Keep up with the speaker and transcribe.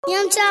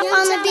Young Chop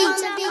on the beat.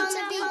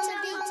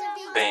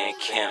 Fein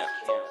Kim.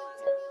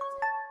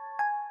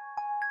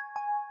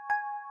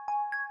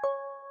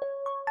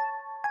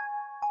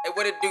 Hey,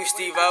 what it do,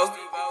 Steve-O?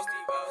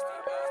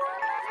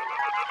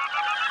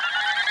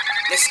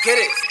 Let's get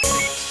it.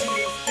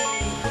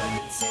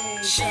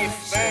 She a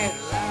fan.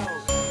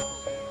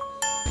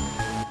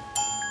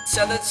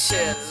 Tell her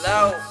chill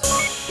out.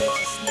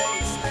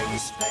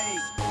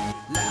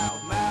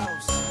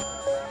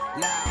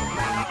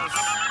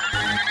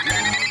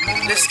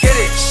 Let's get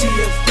it. She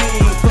a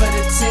fiend for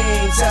the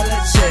team. Tell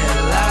her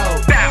chill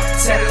out.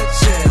 Tell her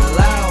chill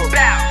out.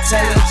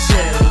 Tell her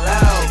chill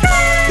out.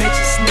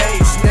 Bitches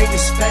snakes,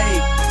 niggas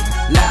fake.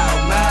 Loud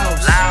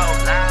mouths. Loud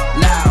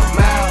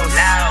mouths.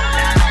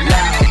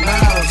 Loud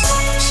mouths.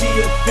 She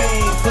a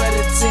fiend for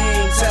the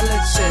team. Tell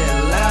her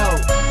chill out.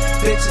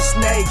 Bitches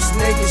snakes,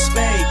 niggas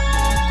fake.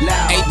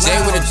 Loud mouths.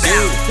 AJ with a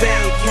dude.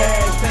 Fake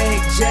hair,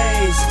 fake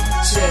J's.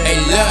 Chill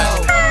Hey, look.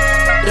 out.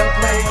 Don't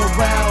play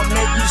around,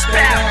 make you spend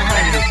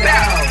 $100,000.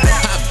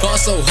 I ball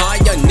so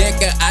hard, young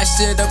nigga, I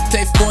should've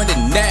played for the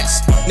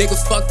Nets. Nigga,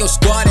 fuck your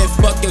squad and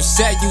fuck your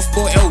set, you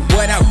for L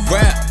what I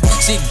rap.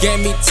 She gave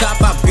me top,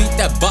 I beat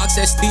that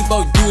box, that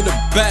Steve-O, you the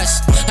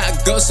best. I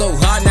go so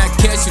hard, now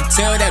can't you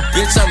tell that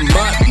bitch I'm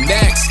up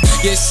next?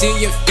 Yeah, she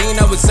a fiend,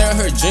 I was in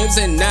her dreams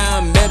and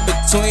now I'm in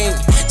between.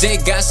 Jay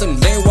got some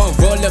lane, won't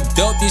roll up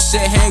dope, you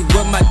should hang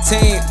with my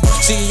team.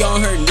 She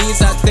on her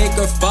knees, I think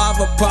her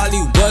father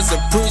probably was a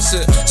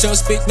preacher. She'll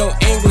speak no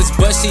English,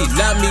 but she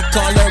love me,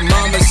 call her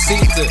Mama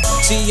Sita.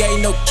 She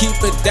ain't no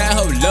keeper, that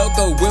hoe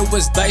loco, it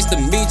was nice to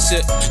meet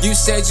you. You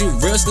said you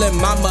real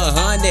slim, mama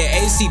 100,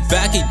 AC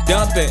back, he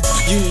dumping.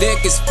 You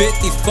niggas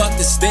 50, fuck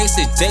the snakes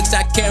and jakes,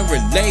 I can't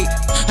relate.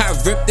 I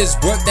rip this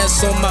work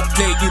that's on my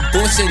plate, you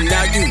bullshit,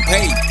 now you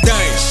hate.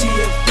 Dang. She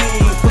a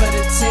fiend for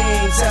the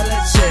team, tell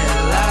her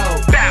chill out.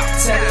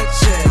 Tell her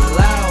chill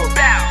out.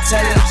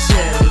 Tell her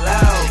chill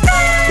out.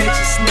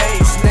 Bitches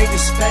snakes,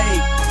 niggas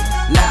fake.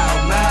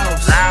 Loud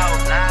mouths.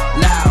 Loud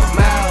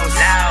mouths.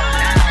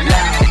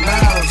 Loud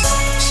mouths.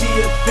 She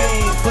a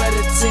fiend for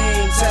the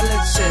team, tell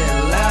her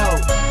chill out.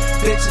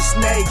 Bitches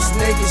snakes,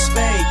 niggas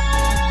fake.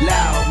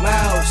 Loud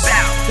mouths.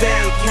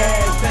 Fake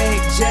hair,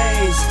 fake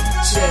J's.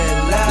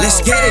 Chill out.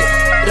 Let's get it.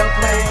 Don't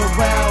play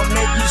around,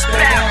 make you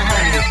spend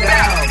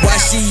 $100,000. Why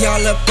she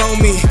all up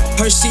on me?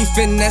 Her she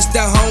finesse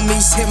the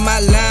homies. Hit my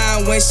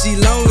line when she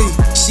lonely.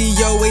 She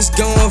always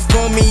going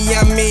for me.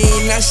 I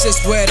mean, that's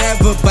just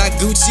whatever. Buy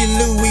Gucci,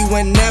 Louis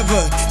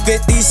whenever.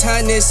 50s,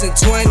 100s, and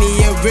 20.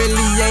 It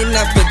really ain't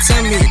nothing to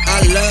me.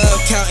 I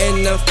love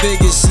counting the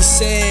figures. She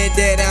said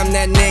that I'm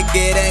that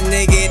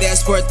nigga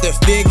that's worth the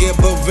figure.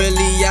 But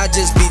really, I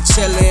just be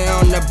chillin'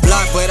 on the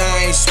block, but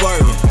I ain't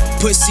swerving.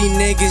 Pussy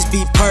niggas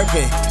be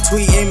perpin',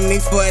 tweeting me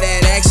for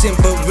that action,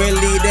 but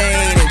really they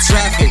ain't in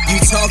traffic. You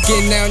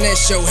talking now,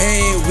 that's your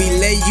head. We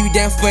lay you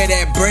down for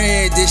that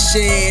bread. This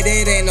shit,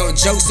 it ain't no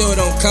joke, so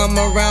don't come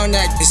around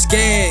acting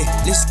scared.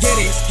 Let's get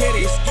it.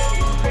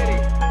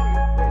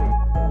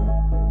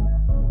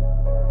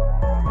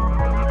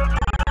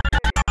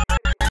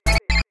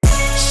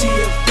 She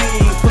a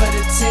fiend for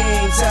the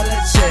team, tell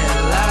her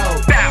chill out.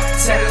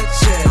 Tell her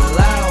chill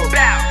out.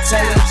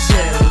 Tell her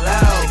chill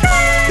out.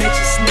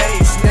 Bitches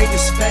snakes,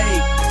 niggas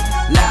fake.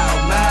 Loud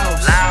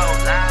mouths.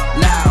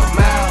 Loud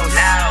mouths.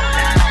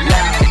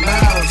 Loud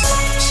mouths.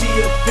 She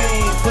a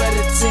fiend for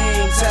the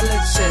team, tell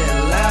her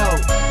chill out.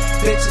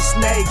 Bitches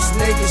snakes,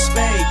 niggas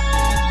fake.